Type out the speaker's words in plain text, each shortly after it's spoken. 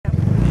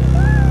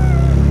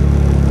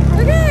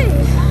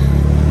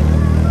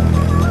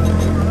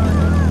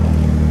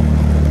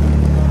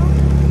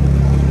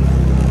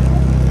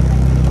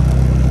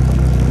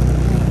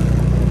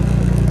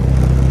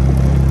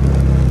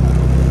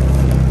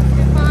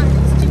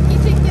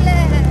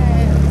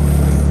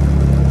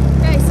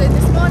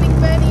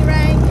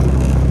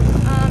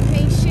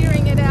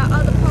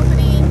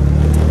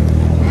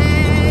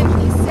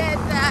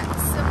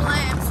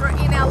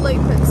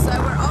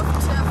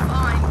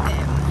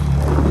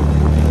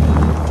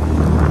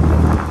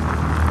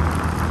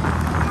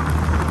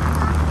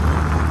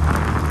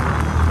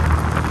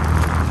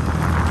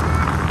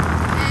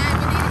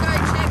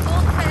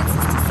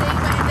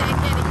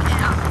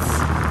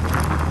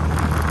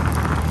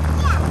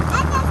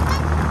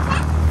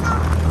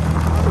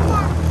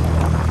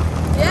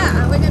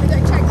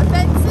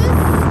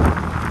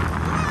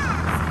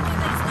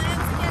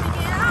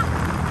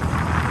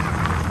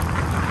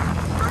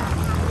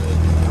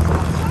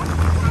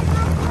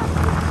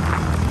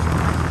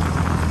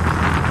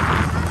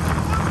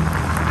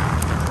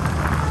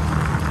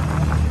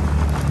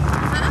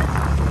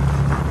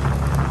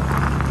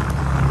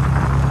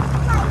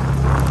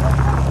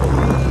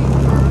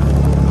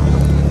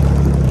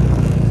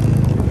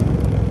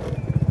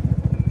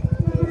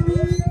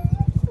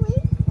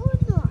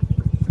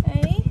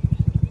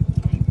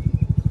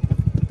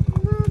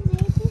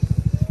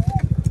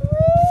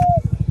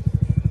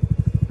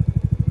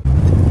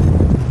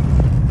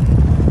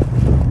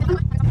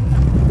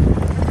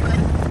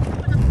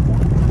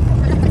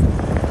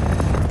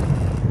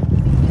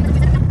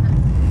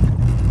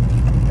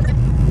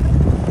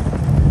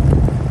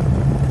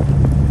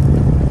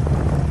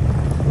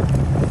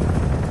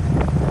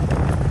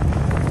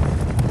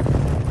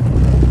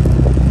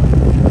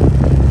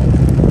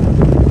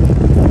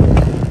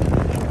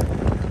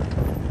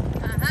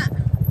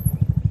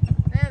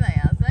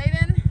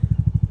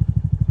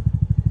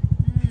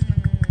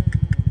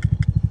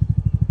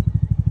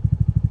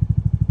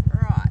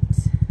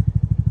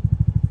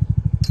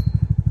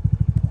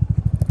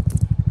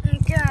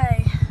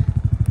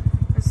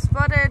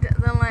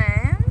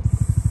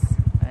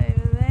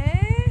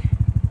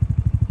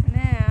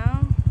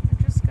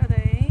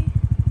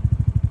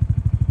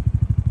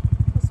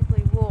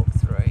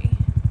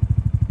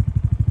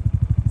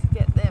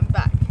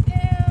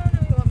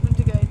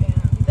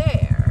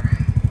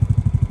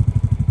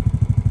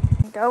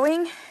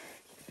going.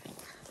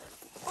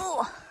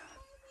 Oh.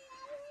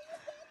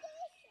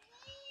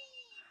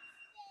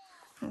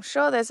 I'm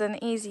sure there's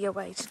an easier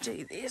way to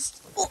do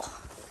this.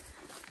 Oh.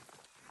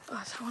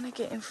 I don't want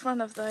to get in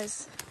front of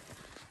those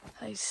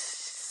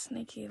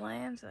sneaky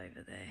lambs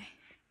over there.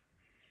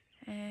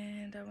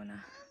 And I want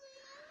to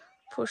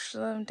push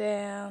them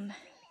down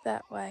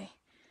that way.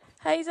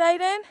 Hey,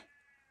 Zayden?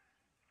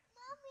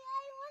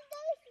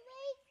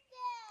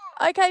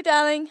 Okay,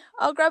 darling.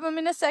 I'll grab them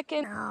in a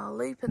second. Oh,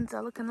 lupins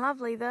are looking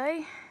lovely,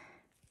 though.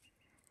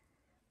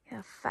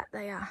 How fat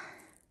they are.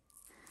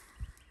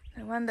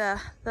 No wonder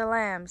the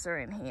lambs are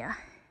in here.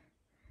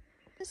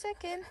 A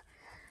second.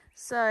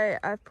 So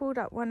I've pulled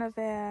up one of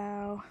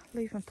our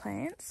lupin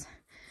plants.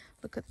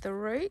 Look at the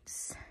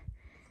roots.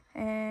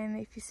 And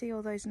if you see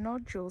all those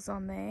nodules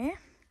on there,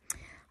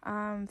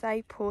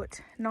 they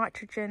put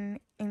nitrogen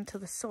into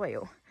the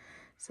soil.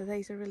 So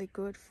these are really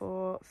good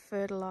for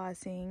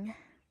fertilising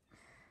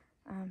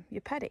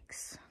your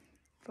paddocks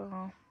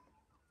for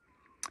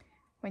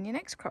when your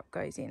next crop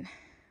goes in.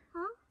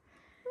 Huh?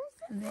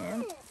 And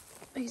then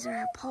these are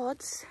our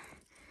pods,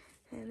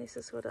 and this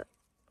is what it,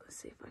 let's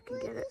see if I can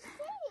get it.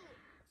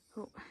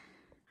 Oh.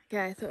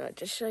 Okay, I thought I'd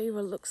just show you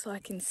what it looks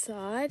like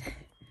inside.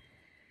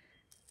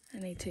 I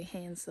need 2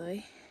 hands though.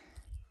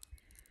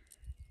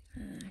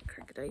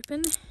 Crack it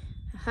open.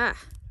 Aha!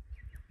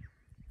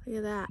 Look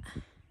at that.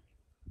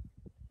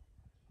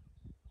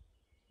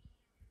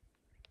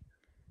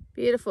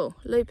 Beautiful.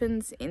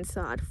 Lupins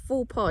inside.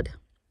 Full pod.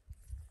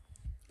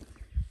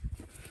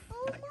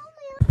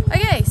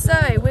 Okay, so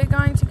we're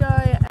going to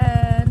go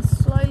and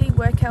slowly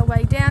work our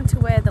way down to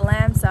where the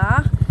lambs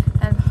are,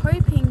 and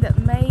hoping that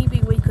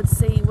maybe we could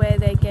see where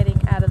they're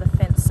getting out of the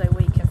fence so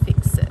we can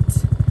fix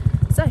it.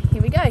 So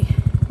here we go.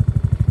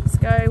 Let's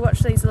go watch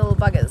these little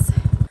buggers.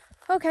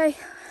 Okay,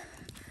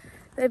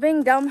 they're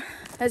being dumb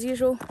as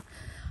usual.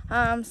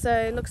 So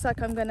it looks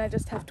like I'm gonna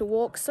just have to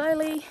walk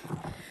slowly,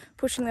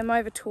 pushing them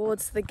over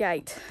towards the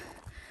gate.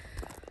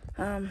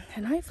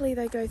 And hopefully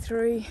they go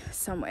through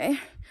somewhere.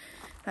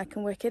 I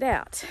can work it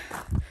out,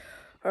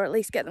 or at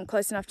least get them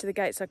close enough to the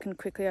gate so I can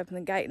quickly open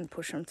the gate and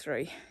push them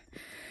through.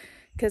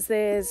 Because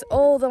there's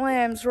all the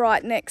lambs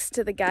right next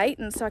to the gate,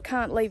 and so I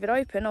can't leave it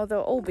open or they'll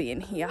all be in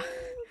here.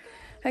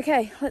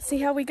 Okay, let's see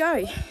how we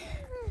go.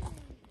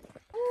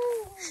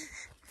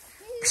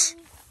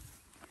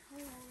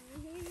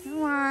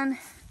 Come on,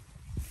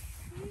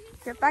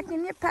 get back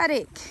in your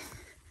paddock.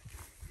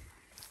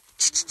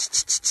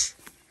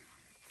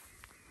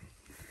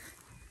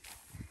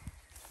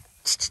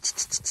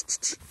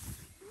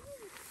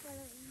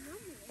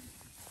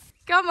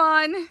 Come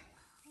on.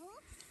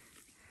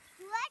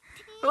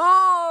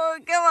 Oh,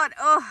 come on.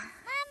 Oh.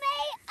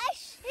 Mommy, I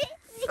see.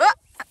 Oh.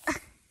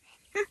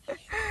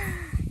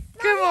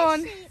 Come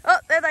on. Oh,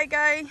 there they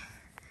go.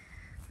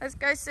 Let's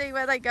go see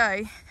where they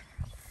go.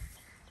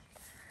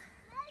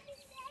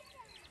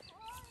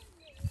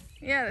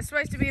 Yeah, they're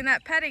supposed to be in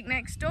that paddock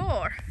next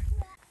door.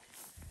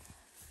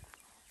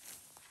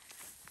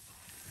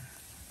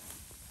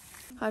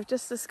 I've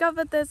just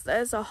discovered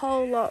there's a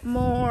whole lot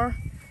more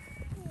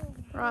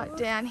right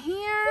down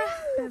here.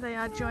 There they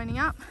are joining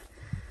up.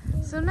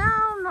 So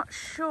now I'm not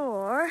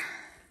sure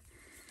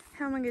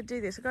how am I going to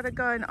do this. I've got to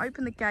go and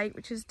open the gate,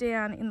 which is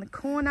down in the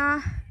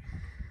corner.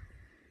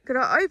 Got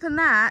to open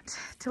that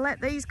to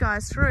let these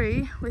guys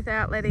through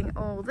without letting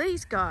all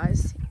these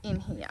guys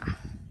in here.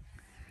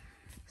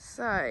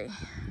 So,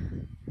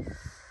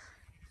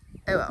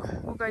 oh well,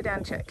 we'll go down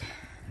and check.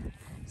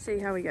 See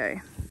how we go.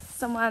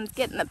 Someone's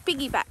getting a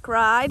piggyback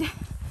ride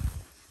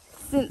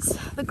since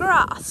the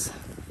grass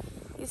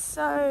is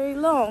so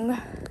long. Mommy,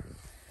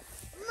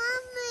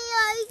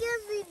 I can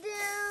be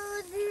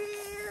down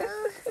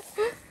here.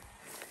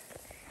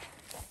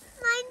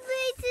 My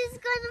weight is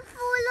gonna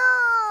fall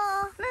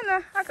off.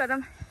 No, I got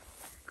him.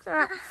 It's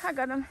alright, I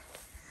got him.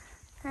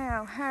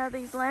 How are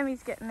these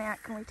lammies getting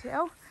out, can we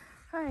tell?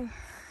 Hey.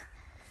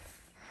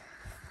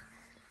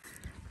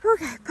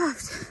 Okay,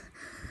 puffed.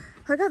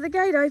 I got the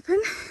gate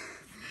open.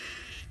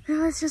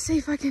 Now let's just see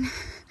if I can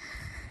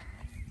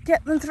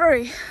get them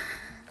through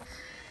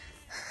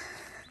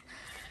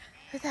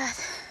without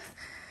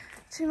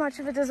too much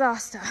of a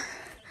disaster.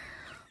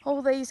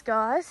 All these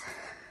guys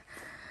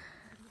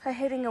are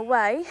heading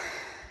away,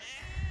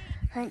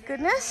 thank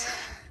goodness,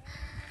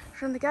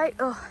 from the gate.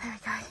 Oh, there we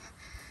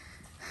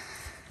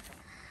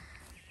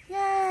go.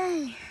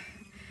 Yay!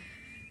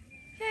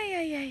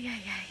 Yay.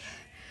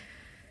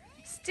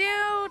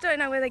 Still don't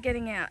know where they're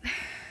getting out,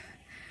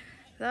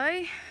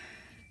 though.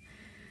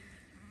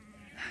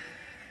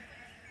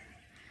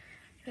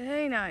 But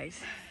who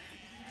knows?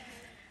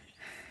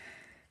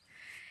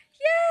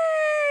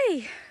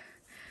 Yay!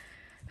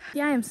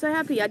 Yeah, I'm so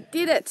happy I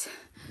did it.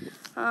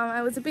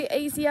 It was a bit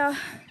easier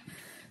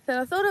than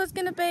I thought it was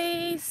going to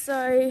be,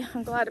 so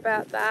I'm glad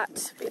about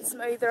that. A bit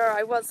smoother.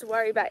 I was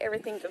worried about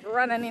everything just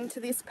running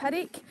into this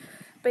paddock.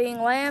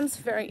 Being lambs,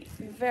 very,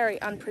 very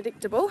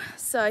unpredictable.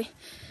 So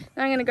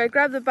now I'm going to go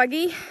grab the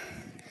buggy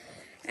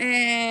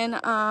and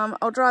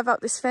I'll drive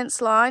up this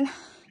fence line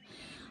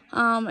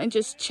and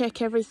just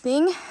check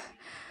everything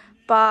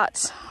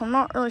but I'm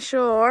not really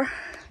sure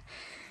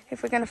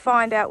if we're going to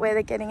find out where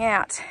they're getting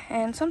out.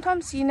 And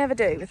sometimes you never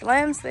do. With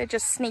lambs, they're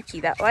just sneaky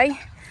that way.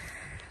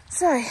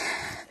 So,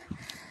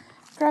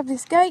 grab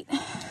this gate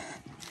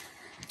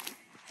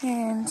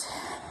and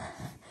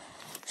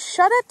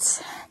shut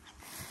it.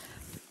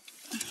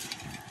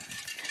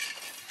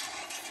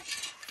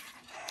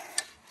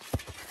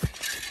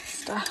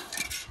 Just a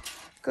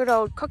good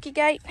old cocky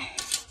gate.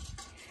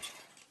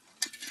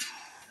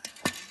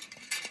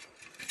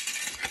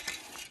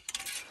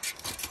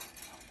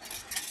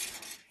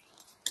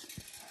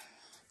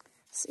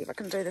 See if I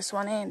can do this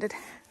one-handed.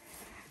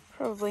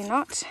 Probably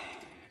not.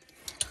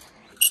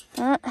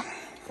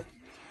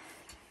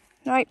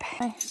 Nope.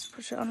 Just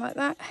push it on like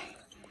that.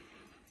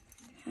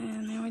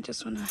 And then we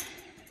just want to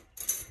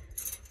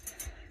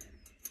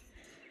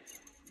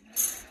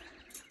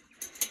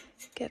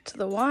get to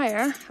the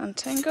wire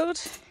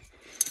untangled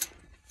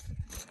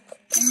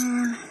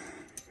and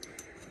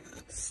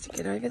stick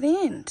it over the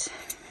end.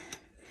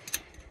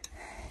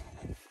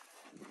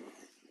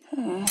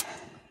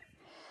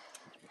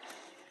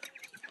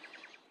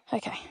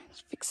 Okay,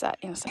 let's fix that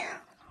in a second.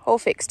 All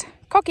fixed.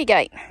 Cocky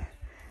gate.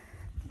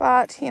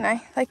 But, you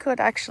know, they could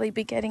actually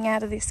be getting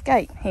out of this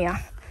gate here.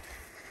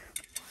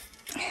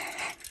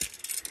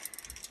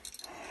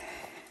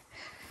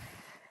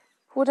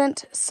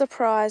 Wouldn't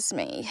surprise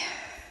me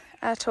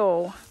at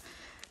all.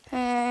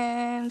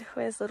 And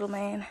where's little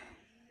man?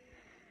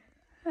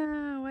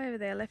 Way over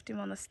there. I left him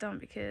on the stump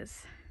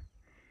because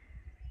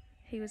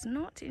he was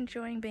not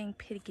enjoying being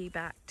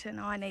piggybacked and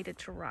I needed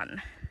to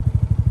run.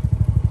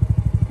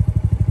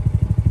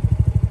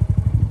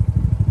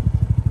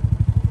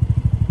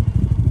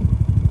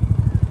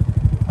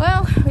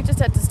 Well, we just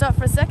had to stop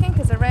for a second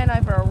because I ran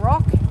over a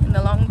rock in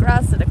the long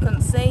grass that I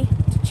couldn't see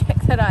to check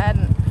that I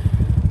hadn't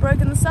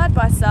broken the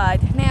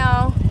side-by-side.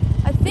 Now,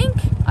 I think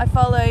I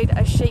followed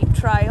a sheep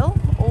trail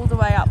all the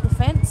way up the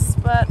fence,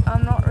 but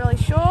I'm not really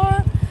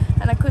sure,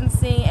 and I couldn't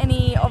see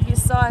any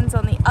obvious signs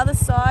on the other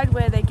side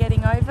where they're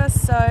getting over,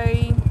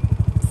 so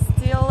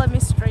still a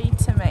mystery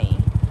to me.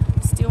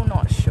 Still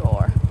not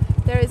sure.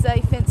 There is a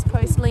fence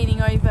post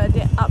leaning over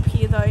up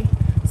here though,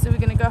 so we're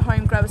going to go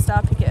home, grab a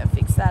star picket and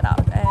fix that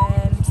up,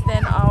 and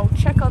then I'll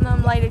check on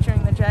them later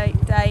during the day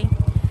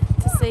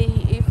to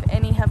see if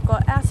any have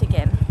got out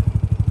again.